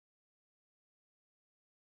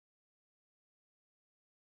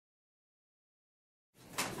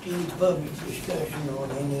Any public discussion on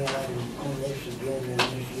any item on this agenda,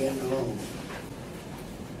 this agenda alone?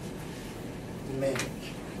 Minutes.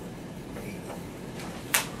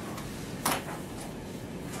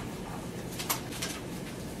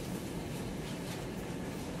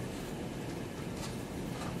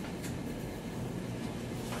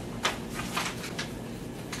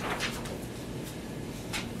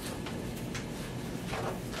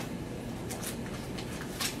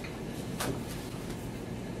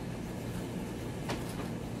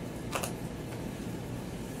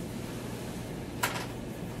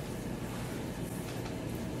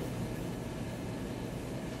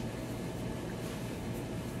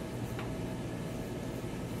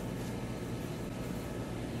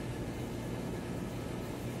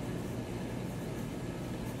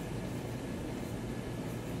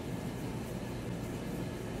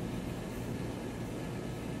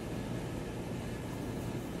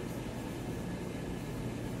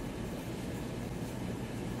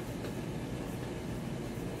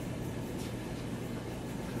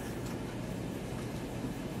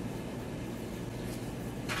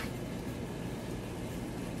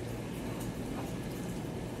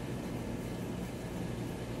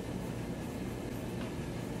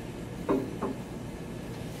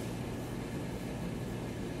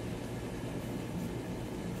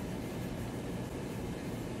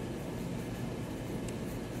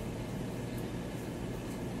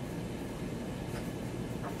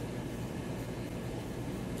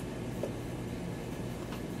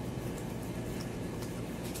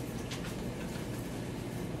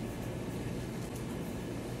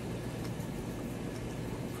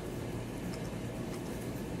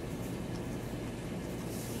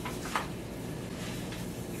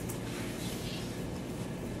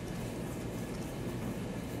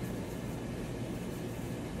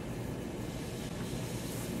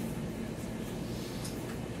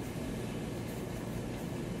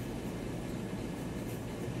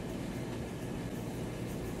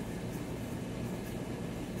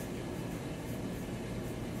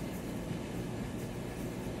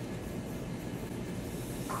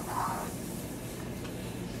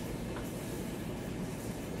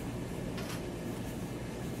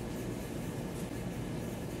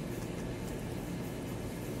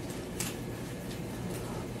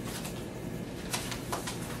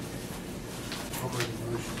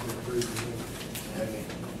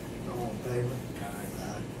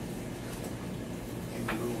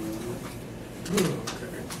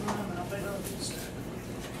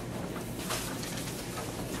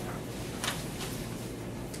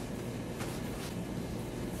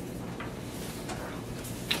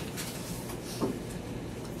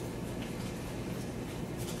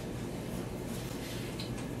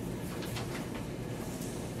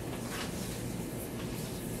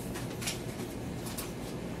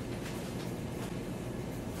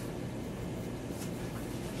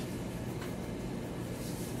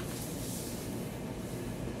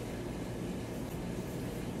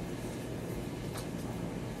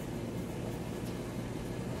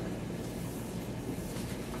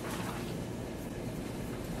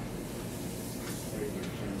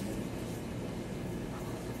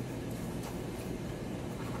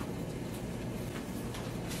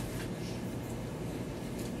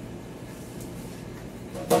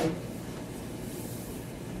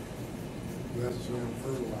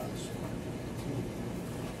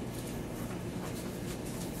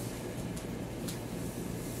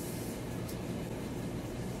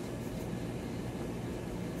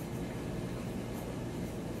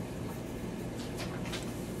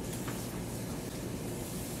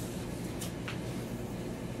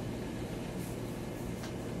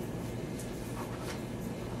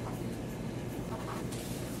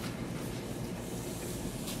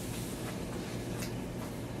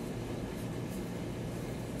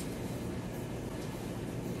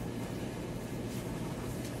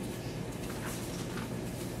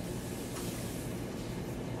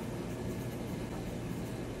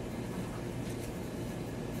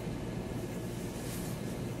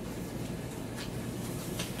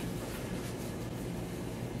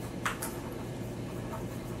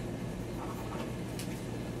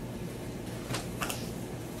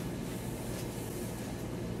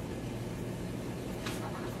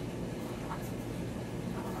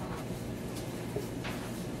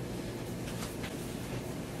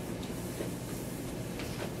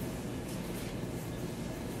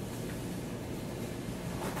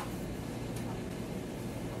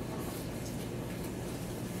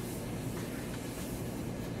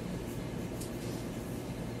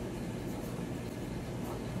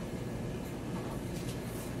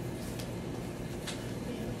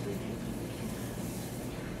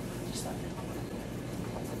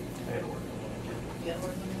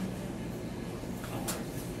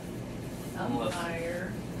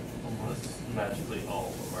 magically all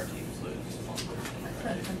of our teams lose on Thursday and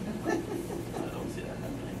Friday. I don't see that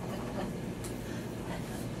happening.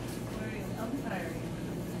 Where are you umpiring?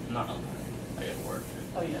 Not umpiring. I got work.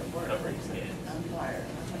 Oh, yeah, work. Covering these games. Umpire.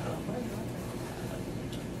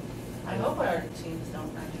 I hope our teams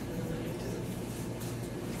don't actually lose.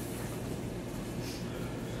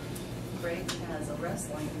 Greg has a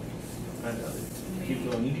wrestling. I know.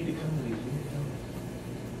 Keep going. You need to come to these. You need to come.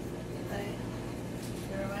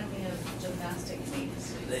 They remind me of gymnastic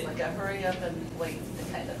meets. It's They- like a hurry up and wait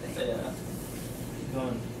kind of thing. Yeah. Keep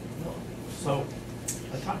going. No. So,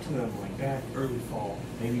 I talked to them like back early fall,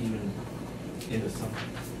 maybe even into summer.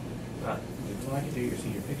 But well, I could do your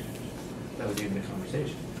senior pictures. That was even the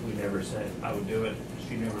conversation. We never said I would do it.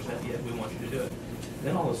 She never said, yeah, we want you to do it.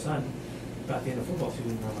 Then all of a sudden, about the end of football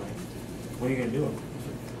season, we're like, when are you going to do it?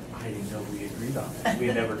 I didn't know we agreed on it. We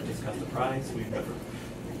had never discussed the price. We never.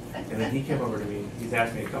 And then he came over to me. He's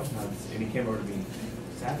asked me a couple times, and he came over to me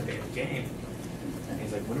Saturday at the game. And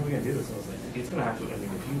he's like, when are we going to do this? I was like, it's going to have to, I mean,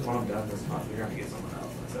 if you want them done this month, we're going to get someone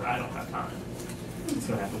else. I said, I don't have time. It's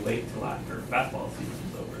going to have to wait till after basketball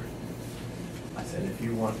season's over. I said, if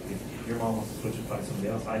your mom wants to switch it by somebody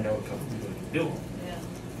else, I know a couple people that can do them.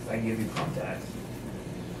 Yeah. I can give you contacts.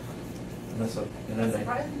 And then they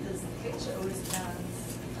Surprising this picture always has,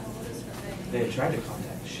 what is her name? they had tried to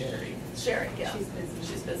contact Sherry. Sherry, yeah. She's busy.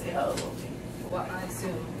 She's busy. Oh, Well, I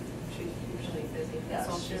assume she's usually busy. yeah, That's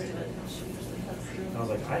all she's Sherry, doing. she usually has And I to. was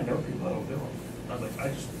like, I know people that'll do them. I was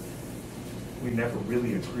like, we never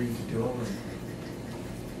really agreed to do them. And,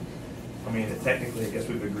 I mean, technically, I guess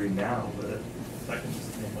we've agreed now, but I can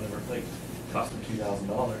just name whatever like cost them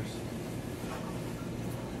 $2,000.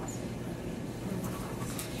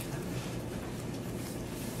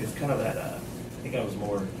 It's kind of that. I think I was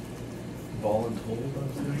more voluntold I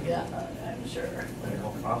was doing it. Yeah, I'm sure. I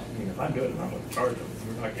mean, if I'm doing it, I'm going to charge them.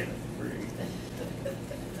 We're not getting it for free.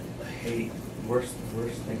 I hate worst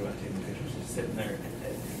thing about taking pictures is sitting there and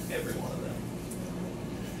editing every one of them.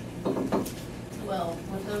 Well,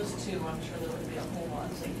 with those two, I'm sure there would be a whole lot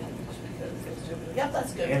taken because it's, yep,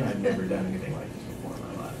 that's good. And I've never done anything like this before in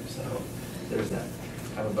my life, so there's that.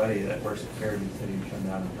 I have a buddy that works at Fairview that he would come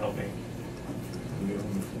down and help me.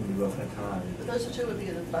 We both had time. But those two would be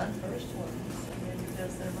the fun first ones, I mean,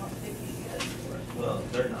 because they're not picky yet. Well,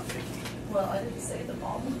 they're not picky. Well, I didn't say the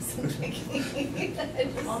mom was picky. I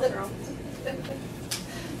just Mom said- girl.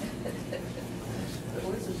 The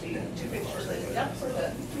boys would be two pictures later, yeah, we're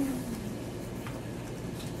good.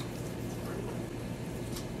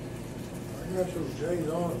 I got those J's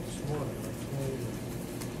on it this morning, I can't even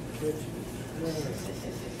catch it.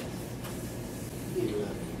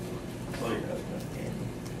 Well, your husband, and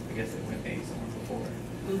I guess they went A somewhere before.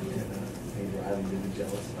 Mhm. And maybe Riley really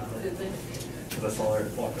jealous about it. Did they? Because I saw her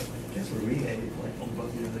walk up, like, guess where we ate? Like, on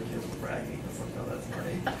both the other kids were bragging. I was like, oh, that's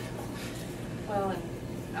great. Well, and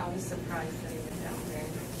I was surprised that he went down there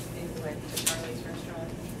and went to Charlie's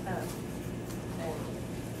restaurant. And I was like,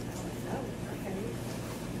 oh, okay.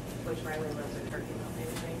 Which Riley loves a turkey melt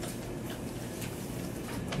anyway.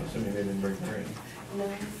 I'm assuming they didn't bring her in. No.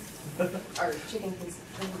 Our chicken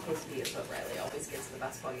quesadilla is what Riley always gets in the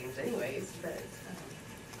basketball games anyways, but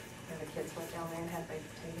the kids went down there and had baked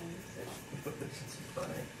potatoes. This is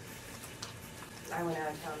funny. I went out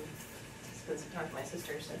of town to talk to my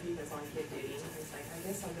sister, so he was on kid duty, and he's like, I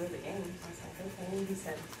guess I'll go to the game. I was like, okay, and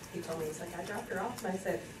he told me, he's like, I dropped her off, and I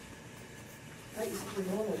said, I thought you said you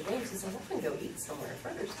were going to the games. He said, I'm gonna go eat somewhere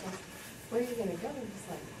first. I said, where are you gonna go? And he's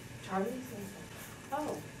like, Charlie's. And I was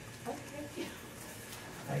like, oh, okay.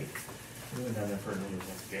 We went down there for another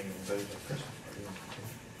game, but it was a Christmas party.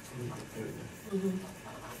 Really good food. Mm-hmm.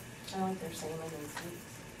 I like their salmon and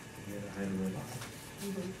steaks. Yeah, I had a really lot.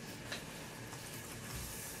 Mm-hmm.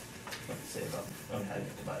 What to say about, I mean, I didn't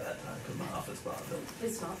have to buy that time because my office bought it.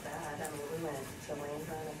 It's not bad. I mean, we went to Land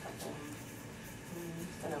Run a couple,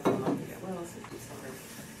 it's been over a month ago, well, since December,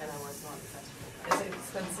 and I was not impressed with the Is price. it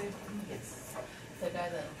expensive? Yes. The guy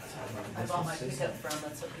that I bought my pickup from,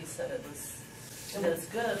 that's what he said it was, it was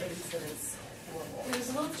good, but he said it's horrible. It was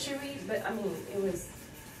a little chewy, but I mean, it was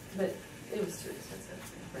too expensive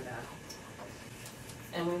for that.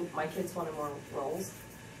 And my kids wanted more rolls.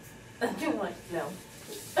 And they were like, no.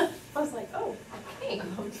 I was like, oh, okay.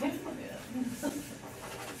 Okay.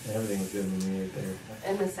 And everything was good when we ate there.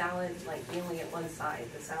 And the salad, like, you only get one side.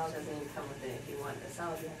 The salad doesn't even come with it. If you want the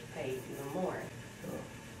salad, you have to pay even more.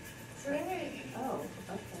 Great. Oh,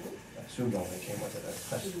 okay. That sumo that came with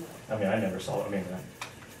it. I mean, I never saw it. I mean,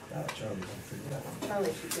 Charlie's on food that one.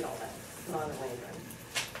 Charlie should get all that, not a Land Run.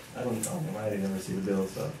 I don't know. I didn't ever see the bill,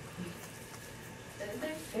 so.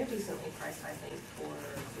 They're decently priced, I think, for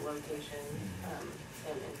the location and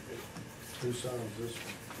food. Who signs this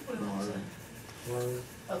We went to one? Learn?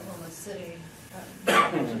 Oklahoma City,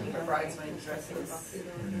 for bridesmaid dresses,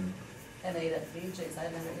 and ate at BJ's. I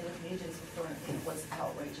never ate at BJ's before, and it was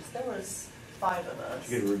outrageous. There was 5 of us.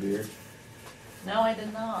 Did you get a root beer? No, I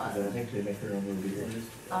did not. I think they make their own root beer.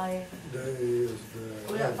 Day is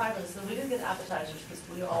the. We got 5 of us, and we didn't get appetizers because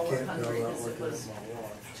we all were hungry because it was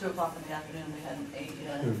 2 o'clock in the afternoon. We hadn't ate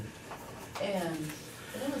yet. And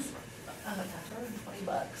it was,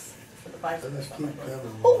 $120 for the 5 They of us. just I'm keep like,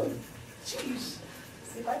 coming. oh, jeez.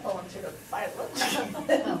 See, if I volunteer to buy lunch,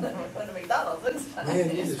 then we're going to McDonald's this time. Man,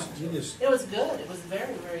 you just, It was good. It was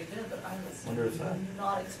very, very good, but I was Wonder if that-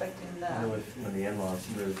 not expecting I that. know when the in-laws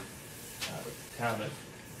moved out of town, if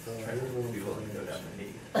Trent here's would be willing to go down and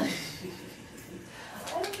eat. I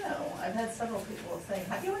don't know. I've had several people saying,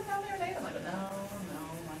 have you went down there, Nate? I'm like, no,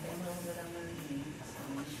 my family will go down there and eat. So.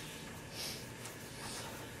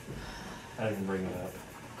 I didn't bring it up.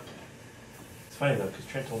 It's funny though, because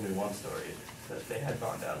Trent told me one story that they had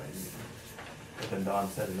gone down and eaten, but then Dawn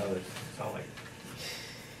said another. So I'm like,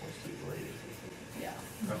 what's the lady? Yeah.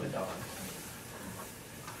 Probably Dawn.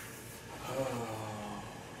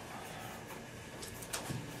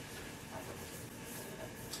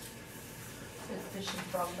 Did fish and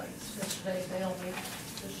frog legs yesterday. They only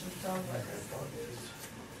fish and frog legs.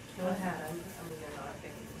 What had them? I mean, they're not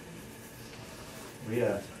big. We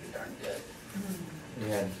Pretty darn good. we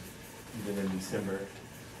had even in December,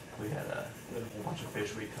 we had a whole bunch of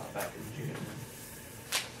fish we caught back in June.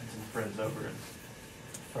 Had some friends over and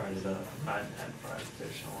fried it up. I hadn't fried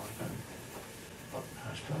fish in a long time.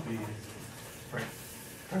 Hush puppy,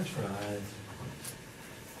 French fries.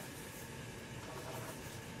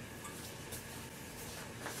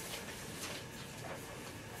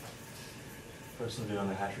 Person doing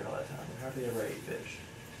the hatchery all that time. Hardly ever ate fish.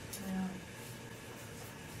 Yeah.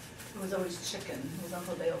 It was always chicken. It was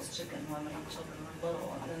Uncle Dale's chicken when my children were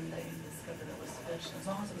little, and then they discovered it was fish. As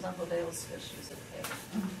long as it was Uncle Dale's fish, he was okay.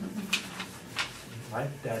 My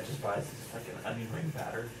dad just buys this fucking onion ring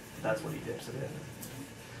batter. That's what he dips it in.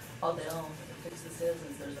 All Dale fixes his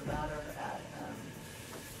is there's a batter at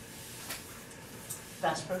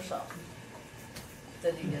Bass Pro Shop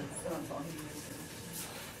that he gets, and that's all he uses.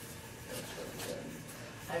 It's really good.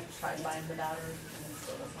 I've tried buying the batter, and it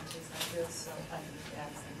still doesn't taste like this, so I can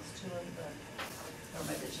add things to it, but, or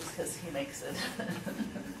maybe it's just because he makes it. I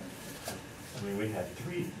mean, we had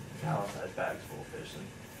 3 gallon-sized bags full of fish, and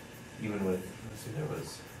even with, let's see, there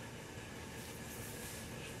was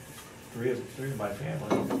three of my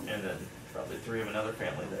family, and then probably 3 of another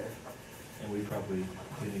family there, and we probably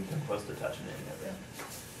didn't even come close to touching any of it.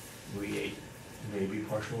 We ate maybe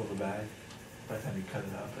partial of a bag by the time you cut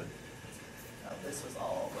it up, but This was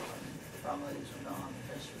all from the leaves were gone,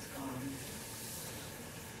 the fish was gone.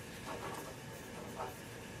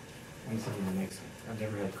 I need something to make some. I've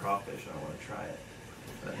never had crawfish. I want to try it.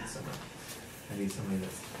 But I need somebody that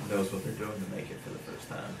knows what they're doing to make it for the first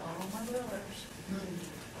time. All my brothers.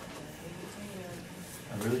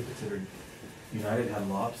 I really considered United had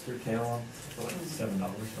lobster tail on for like $7. I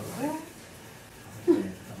was like, I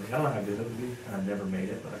don't know how good it would be, and I've never made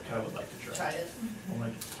it, but I kind of would like to try. Try it. I'm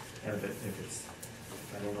like, and if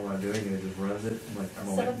I don't know what I'm doing, and it just runs it, I'm like, I'm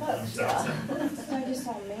only. $7, I'm yeah. So I just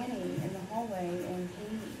saw Manny in the hallway, and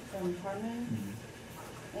he, from Carmen,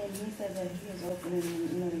 and he said that he was opening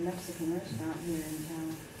another Mexican restaurant here in town.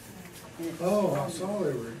 And it's I saw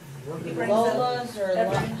they were working. He brings Lola's or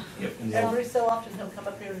every, Yep. every so often he'll come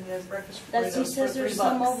up here and he has breakfast That's, he burritos says for there's $3.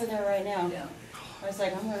 some over there right now. Yeah. I was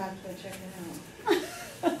like, I'm gonna have to go check it out.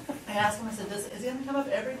 I asked him, I said, is he gonna come up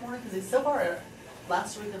every morning? Because he's so far,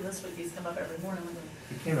 last week and this week, he's come up every morning. I'm like,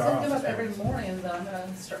 He he's came to our gonna come office. up every morning, then I'm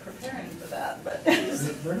gonna start preparing for that, but.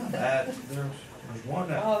 They're not bad. There's one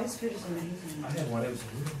that, Oh, his food is amazing. I had one, it was a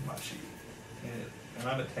little mushy. And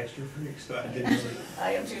I'm a texture freak, so I didn't really.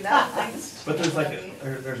 I am too now, thanks. But there's like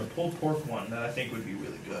there's a pulled pork one that I think would be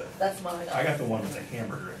really good. That's one I got. I got the one with the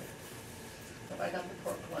hamburger in it. I got the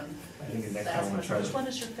pork one. I think the next I time asked I'm him, gonna try which the- one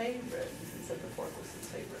is your favorite? He said the pork was his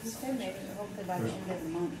favorite. He so said much. maybe, hopefully by the end of the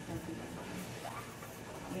month. he'll be back.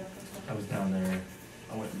 You don't think so? I was down there.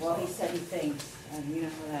 I went and Well, saw he it. said he thinks, and you know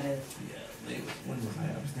how that is. Yeah, when was I?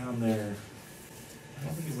 I was down there. I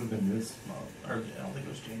don't think it would have been this month, or I don't think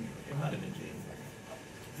it was January. It might have been January.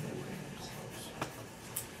 They were getting close.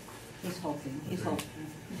 He's hoping, he's Okay. hoping.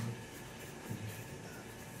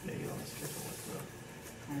 Yeah, you on the schedule with the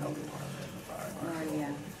health department and the fire Oh, marshal.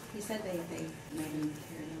 yeah. He said they made him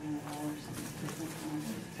tear down a wall or something.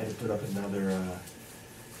 Had to put up another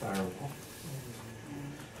firewall.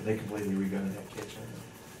 But they completely regutted that kitchen.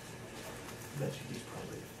 I bet you he's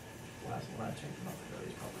probably, last one I checked him off ago,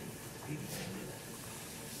 he's probably eating it.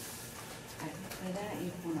 By that,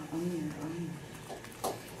 you wanna own your own.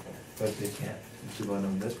 But they can't, the people that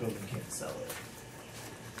own this building can't sell it.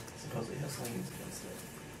 Supposedly has liens against it.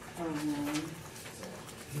 Oh, no. So,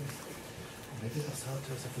 he was like, maybe they'll sell it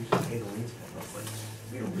to us if we just pay the liens for it. I was like,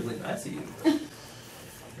 we were really nice of you, but you're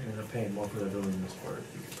gonna end up paying more for the building this for it.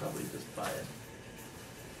 You could probably just buy it.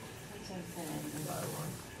 That's what I said. Buy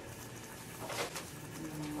one.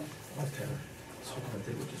 No. I was kind of hoping that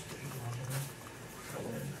they would just wait longer. I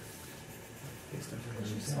wouldn't. Based on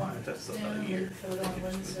everything, that's about a year. Code on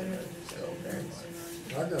Wednesday, or just go there and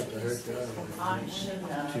I got the heck out of it. I should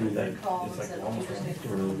have. To like, called it's and like said, almost "Oh, right just next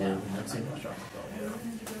door to the no." I've seen restaurant.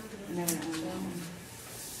 Never owned one.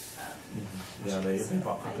 Yeah, they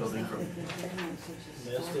bought the building from.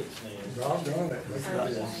 Missed it, man. Doggone it, look at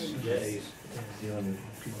this. Days. Dealing with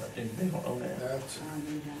people that, and they don't own it. That's,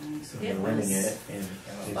 So they're renting it and.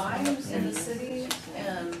 Fires in the city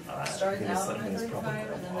and started I think it's out on something that's probably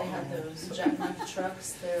I-35 and then they had those jackknife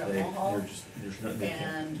trucks there They, at Mulhall. they're just, there's nothing they can't.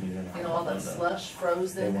 And, I mean, they're not you know, all that allowed to- slush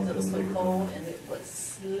froze there They because want it was them so bigger cold than- and it was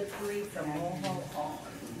slippery from Mulhall on.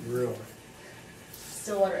 really.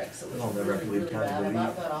 Stillwater exit was They'll never have to really, leave really town to bad. I leave.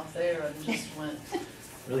 about got off there and just went,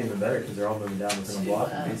 Really even better, cause they're all moving down within a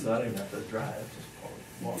block of me, To, so I don't even have to drive, just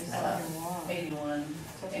walk. uh, 81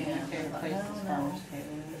 and I thought, no.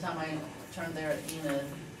 The time I turned there at Enid,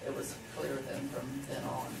 it was clear then from then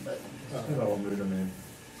on, but I think I will move them in.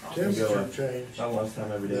 Temperature change. About once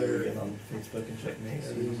time every day, we There. get on Facebook and check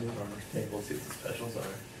Macy's and Farmer's Table, see what the specials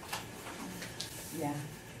are. Yeah.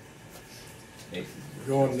 Macy's.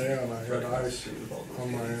 Going down, I had Right across the ice street with all those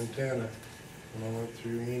on my cities. antenna when I went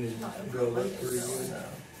through Enid, built up pretty good.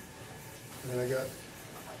 And I got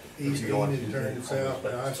east You go on Enid Tuesday, turned south, the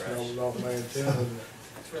Farmer's ice Fresh. melted off my antenna, and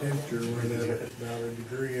it's the really temperature went up about a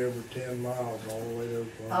degree every 10 miles all the way to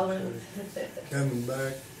Oklahoma Halloween. City. Coming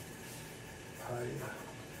back,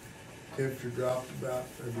 temperature dropped about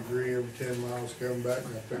a degree every 10 miles coming back,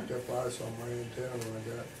 and I picked up ice on my antenna when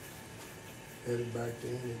I got headed back to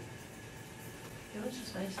Enid. It was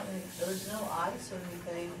just basically, there was no ice or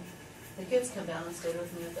anything. The kids come down and stayed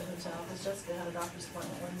with me at the hotel, because Jessica had a doctor's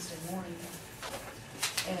appointment Wednesday morning.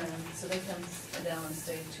 And so they come down and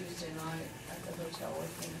stayed Tuesday night at the hotel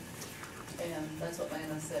with me. And that's what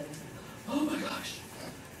Lana said, he said, oh my gosh,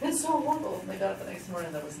 it's so horrible. And they got up the next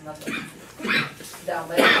morning, there was nothing down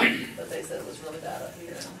there, but they said it was really bad up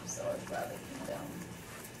here, so I was glad they came down.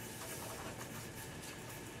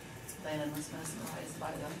 Landon was mesmerized by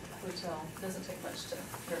the hotel. Doesn't take much to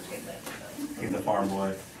irritate Landon though. He's a farm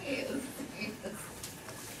boy. He is.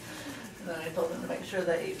 And then I told him to make sure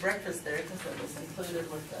they ate breakfast there because it was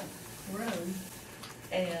included with the room.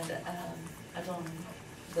 And I told him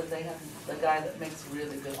that they have the guy that makes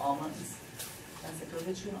really good almonds. I said, go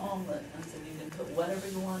get you an omelet. I said, you can put whatever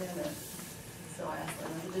you want in it. So I asked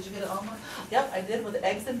him, did you get an omelet? Yep, I did with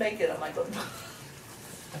eggs and bacon. I'm like, oh.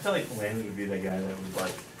 I feel like Landon would be the guy that would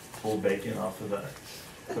like pull bacon off of the,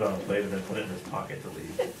 put it on a plate and then put it in his pocket to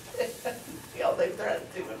leave. Yeah, they've tried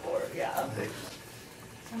to do it for him, yeah.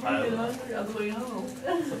 I'm gonna get hungry on the way home.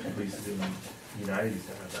 Some people used to do, United used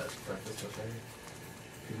to have that breakfast buffet.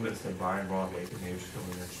 People would say buy raw bacon, they would just go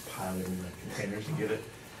in there and just pile it in the containers and get it.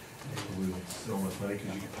 And people would lose so much money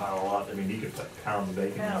because you could pile a lot, I mean, you could put pounds of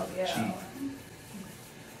bacon Hell, out yeah. cheap.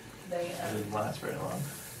 They, It didn't last very long.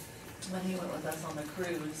 when he went with us on the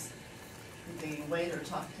cruise, the waiter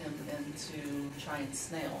talked him into trying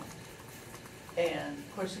snail. And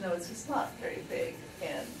of course, you know, it's just not very big.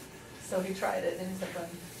 And so he tried it and he's like,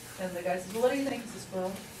 and the guy says, well, what do you think? He says,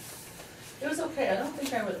 well, it was okay. I don't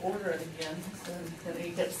think I would order it again. And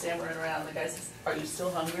he kept stammering around. The guy says, are you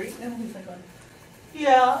still hungry? And he's like,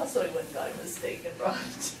 yeah. So he went and got him a steak and brought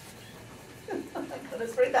it. I'm like,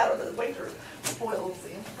 it's pretty bad when the waiter spoils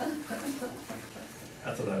him.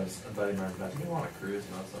 That's what I was inviting my about to go on a cruise,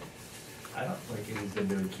 and I was like, I don't think he's been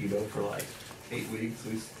doing keto for like 8 weeks.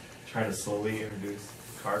 He's trying to slowly introduce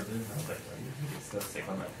carbs in. And I was like, well, you're gonna get so sick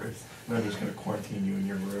on that cruise. And then I'm just gonna quarantine you in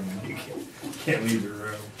your room, and you can't leave your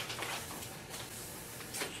room.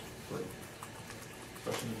 But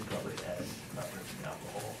especially when you probably add not drinking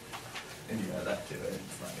alcohol, and you add that to it,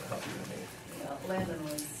 it's not gonna help you any. Yeah, Landon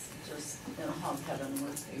was just in hog heaven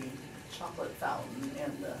with the chocolate fountain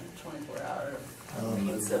and the 24-hour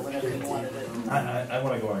pizza whenever he wanted it. I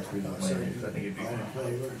want to go on a cruise with Larry because I think it'd be All in fun.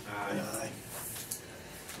 favor? Aye.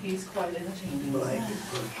 He's quite entertaining. Blanket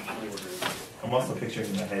first. I'm also picturing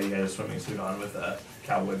in my head he had a swimming suit on with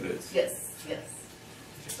cowboy boots. Yes,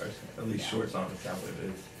 yes. Or at least shorts on with cowboy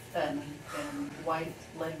boots. And white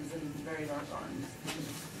legs and very dark arms.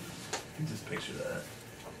 You can just picture that.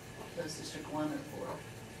 Those District 1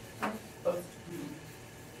 or 4. Both.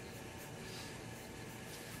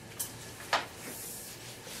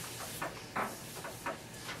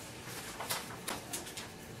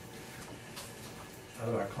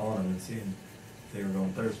 see if they were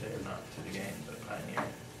going Thursday or not to the game, but Pioneer.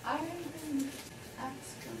 I didn't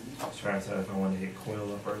ask them. I was trying to decide if I wanted to hit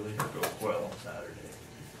Quill up early or go Quill on Saturday.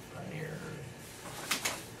 Pioneer early.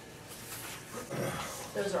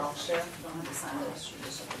 Those are all sheriff, you don't have to sign those, you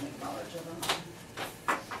just have to make knowledge of them.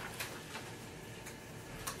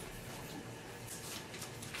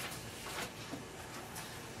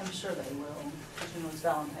 I'm sure they will, because you know it's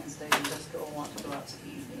Valentine's Day, and Jessica will want to go out to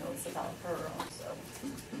eat, you know, it's about her, so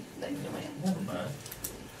they can Never mind.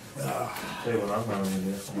 Tell you what I'm gonna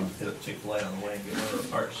do, I'm gonna hit up Chick-fil-A on the way and get one of those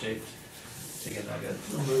heart-shaped chicken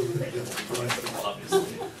nuggets.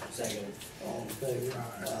 Obviously. Second. All in favor?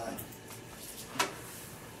 Aye.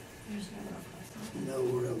 No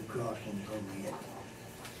road crossing permit.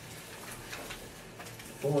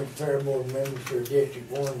 Appoint fair board members for District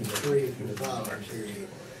 1 and 3 for the following period.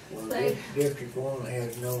 Well, District 1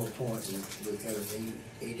 has no appointments because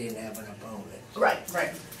he didn't have an opponent. Right.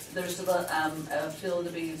 There's a field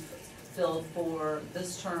to be filled for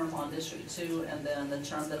this term on District 2, and then the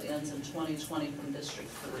term that ends in 2020 from District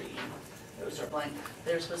 3. Those are blank.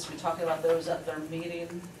 They're supposed to be talking about those at their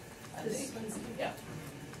meeting, I think. Yeah.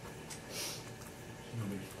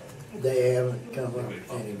 They haven't come up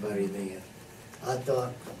with anybody then. I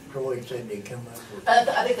thought Troy said they'd come up with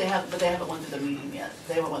I think they have, but they haven't went through the meeting yet.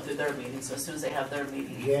 They haven't went through their meeting, so as soon as they have their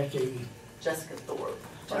meeting, Jesse. Jessica Thorpe.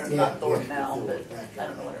 Or Yeah, not Thorpe Jessica now, Thorpe, but that's I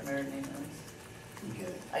don't know right. what her married name is.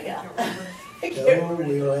 Okay. Yeah. So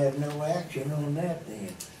we'll have no action on that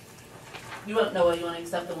then. You won't know, you want to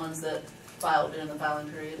accept the ones that filed during the filing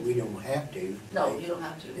period? We don't have to. No, you don't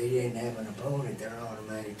have to. They didn't have an opponent, they're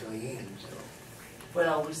automatically in, so.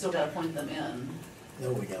 Well, we still gotta appoint them in.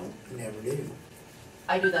 No, we don't, we never do.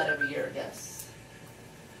 I do that every year, yes.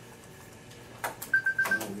 No,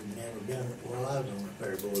 we've never done it. Well, I was on the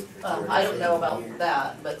fair board for I don't know 37 about years.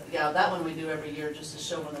 that, but yeah, that one we do every year just to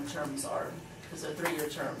show when the terms are, because they're 3-year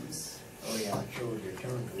terms. Oh, yeah, it shows your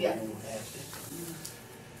turn, we Yeah. don't have to.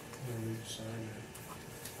 You need to sign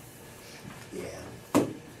it. Yeah.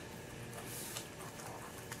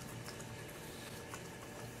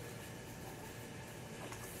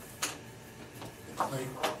 Hey,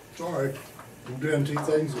 sorry, I'm doing two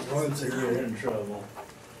things at once You're here. in trouble.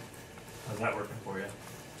 How's that working for you?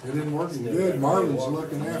 It isn't working good. Marvin's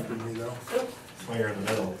looking after me though. That's why you're in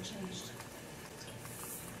the middle. Changed.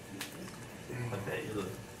 Like that, you're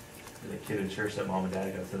the kid in church that mom and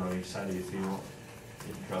dad got sitting on each side of you so you won't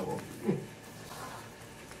get in trouble. You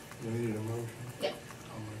need a motion? Yeah.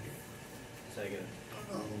 I'll make it. Second.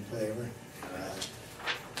 All in favor?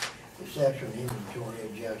 Reception inventory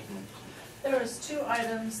adjustments. There was 2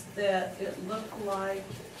 items that it looked like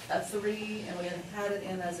a 3, and we had it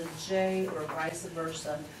in as a J or vice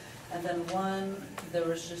versa. And then one, there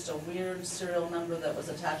was just a weird serial number that was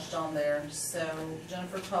attached on there. So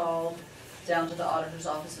Jennifer called down to the auditor's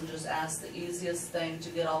office and just asked the easiest thing to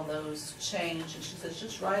get all those changed. And she says,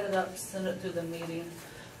 just write it up, send it through the meeting.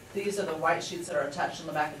 These are the white sheets that are attached on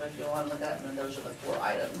the back of it if you want to look at them, and those are the 4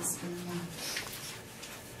 items.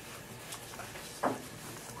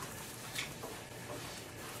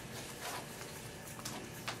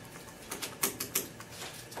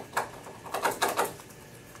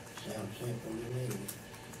 Sounds simple to me.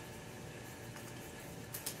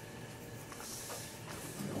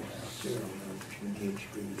 No, how serial numbers can get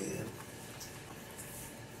screwed up.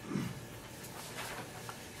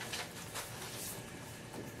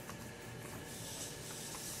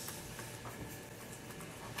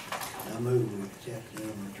 I move we accept the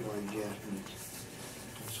inventory adjustments.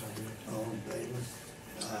 All in favor?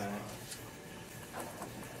 Aye.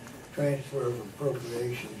 Transfer of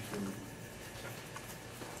appropriations from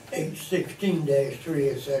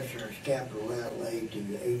 816-3 assessor's capital outlay to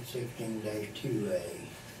 816-2A.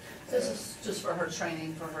 This is just for her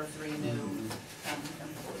training for her 3 new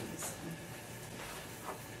employees.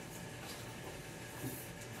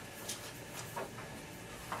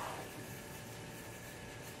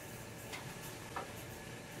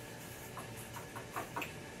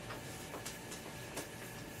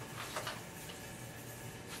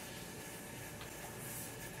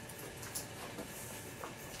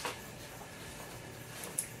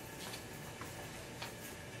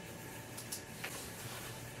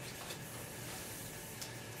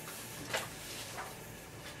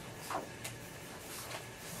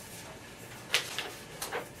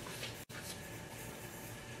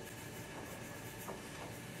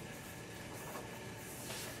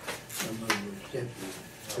 I move we accept the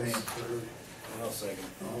transfer. I'll second.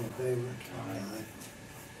 All in favor? Aye.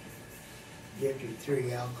 District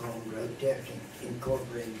 3 Alcohol and Drug Testing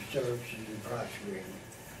Incorporated Services and Price Agreement.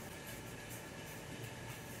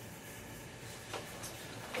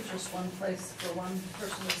 There's just one place for one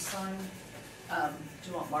person to sign. Do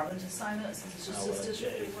you want Marvin to sign it, since it's just I'll his let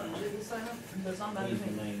district, Jay do you want sign Jay to sign it? Does not matter He's to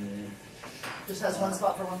the me. main man. Just has one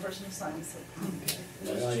spot for one person to sign, so.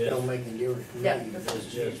 Well, it don't make any difference to me. Yeah, that's It's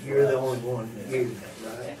just You're the for us. only one using it,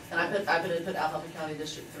 Okay, right? and I put Alfalfa County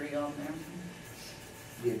District 3 on there.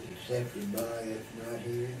 Gets accepted by it right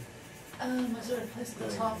here. Is there a place at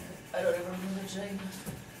the top? I don't ever remember, Jane.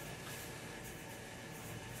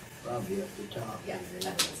 Probably up the top. Yeah, I there.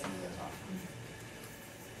 think it's at the top.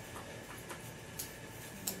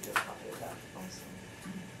 Give you a copy of that also.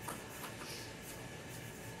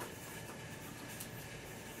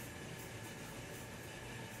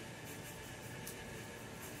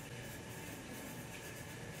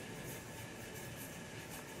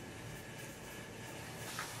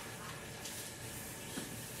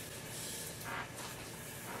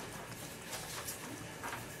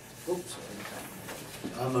 Oops.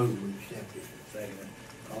 I move we accept it. Second.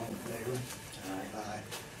 All in favor? Aye.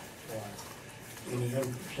 Aye. Any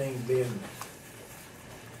unforeseen business?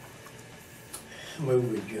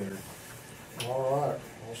 Move adjourned. All right,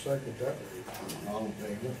 I'll second that. All in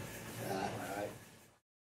favor? Aye. Aye.